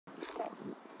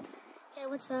Hey,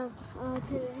 what's up?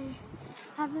 Today,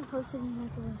 I haven't posted in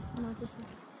like a month or so.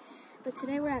 But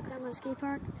today we're at Claremont Skate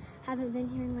Park. Haven't been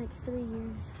here in like 3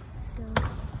 years. So,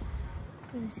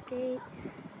 I'm gonna skate.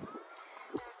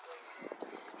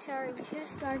 Sorry, we should have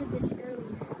started this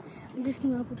earlier. We just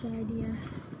came up with the idea.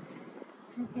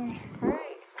 Okay.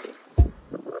 Alright.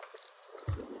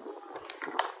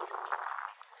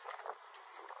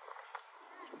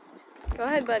 Go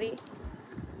ahead, buddy.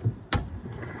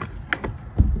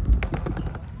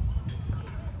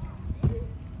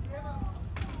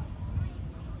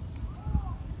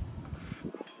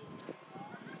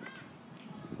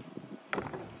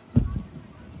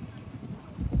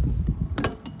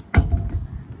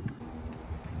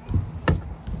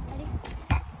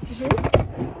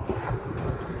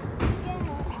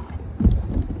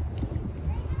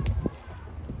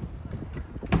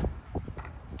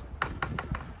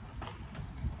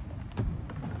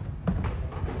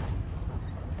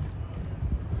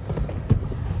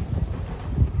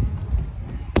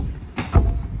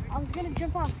 I was gonna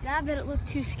jump off that, but it looked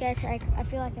too sketchy. I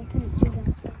feel like I couldn't do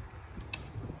that. So.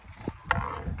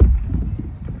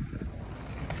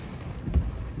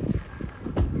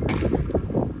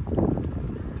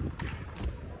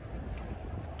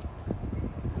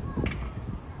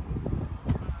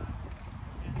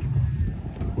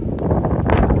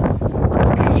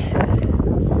 Okay,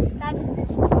 that's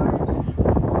this part.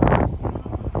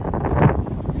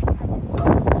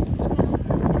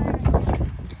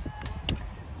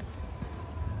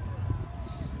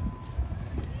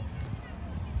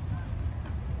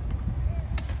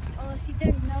 If you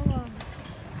didn't know,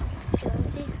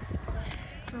 Josie,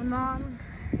 my mom,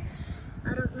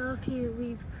 I don't know if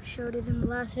we showed it in the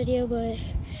last video, but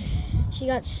she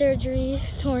got surgery,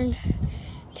 torn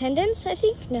tendons, I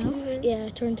think? No? Mm-hmm. Yeah,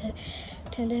 torn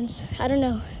tendons. I don't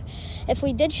know. If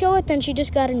we did show it, then she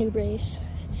just got a new brace.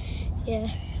 Yeah,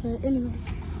 but anyways.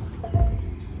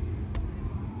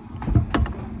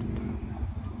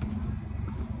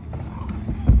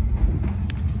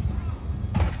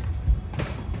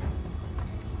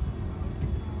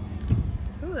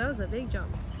 Ooh, that was a big jump.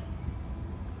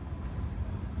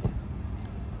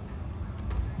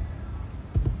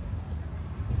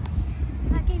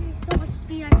 That gave me so much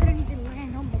speed, I couldn't even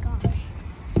land. Oh my gosh.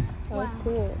 That was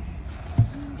cool.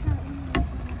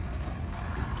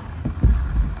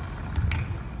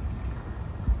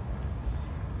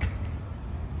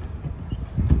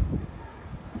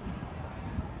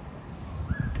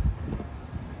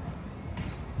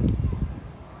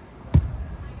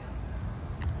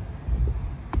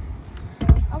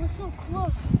 I was so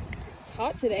close. It's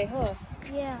hot today, huh?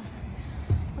 Yeah.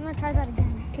 I'm gonna try that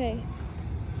again. Okay.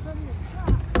 From the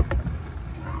top.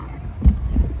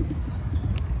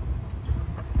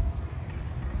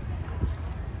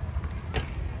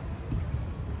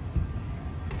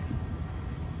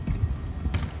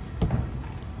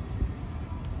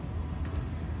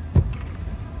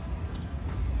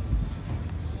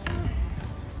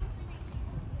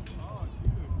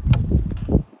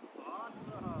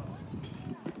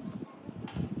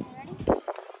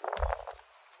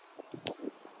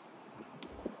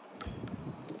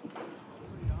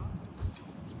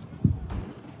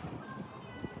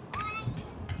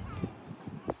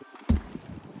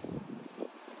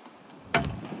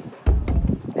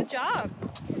 Good job.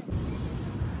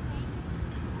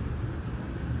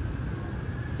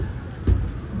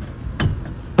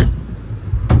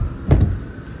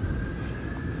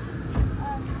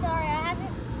 Sorry, I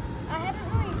haven't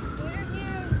really skated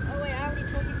here. Oh wait, I already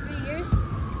told you 3 years.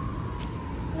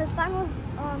 And the spine was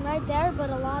right there, but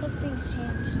a lot of things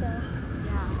changed. So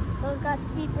Yeah. those got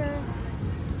steeper.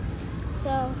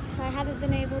 So I haven't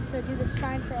been able to do the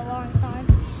spine for a long time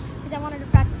because I wanted to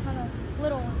practice on the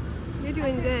little ones. You're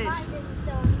doing good. So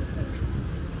I'm just gonna do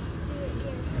it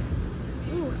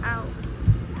here. Ooh, ow.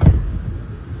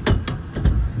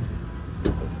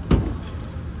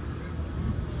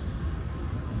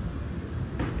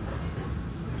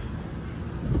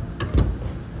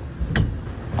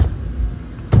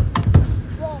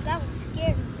 Whoa, that was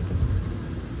scary.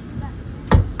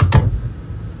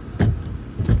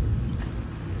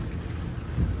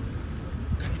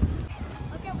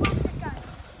 Okay, watch this, guys.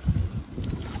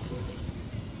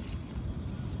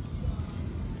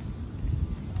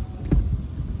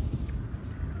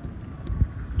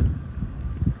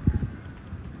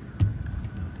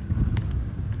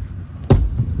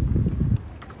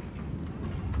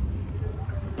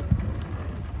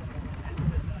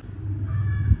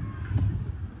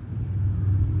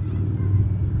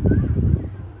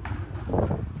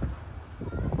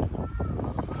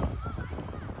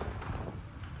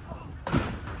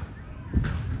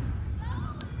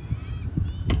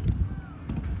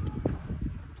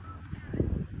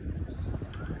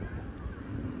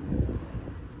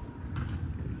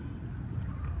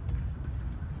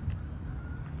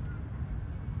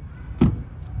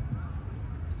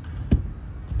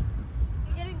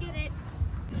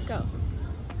 Go.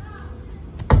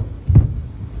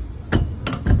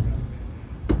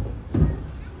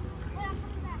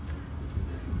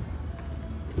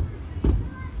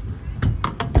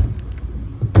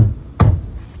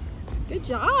 Good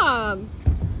job.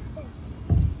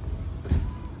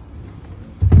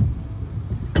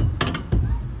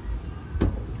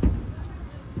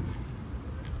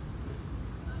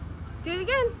 Do it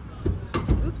again.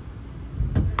 Oops.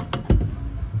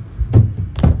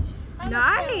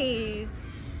 Nice.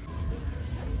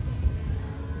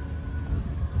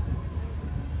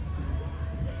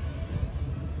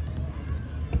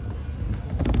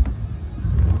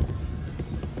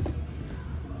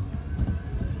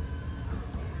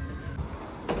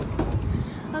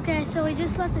 Okay, so we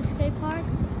just left the skate park.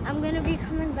 I'm gonna be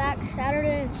coming back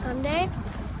Saturday and Sunday.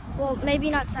 Well, maybe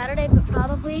not Saturday, but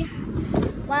probably.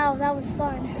 Wow, that was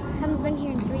fun. Haven't been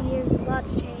here in 3 years. A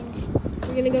lot's changed.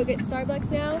 We're gonna go get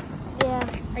Starbucks now.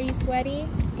 Yeah. Are you sweaty?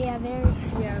 Yeah, very.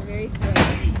 Yeah, very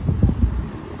sweaty.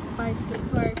 By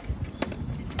skate park.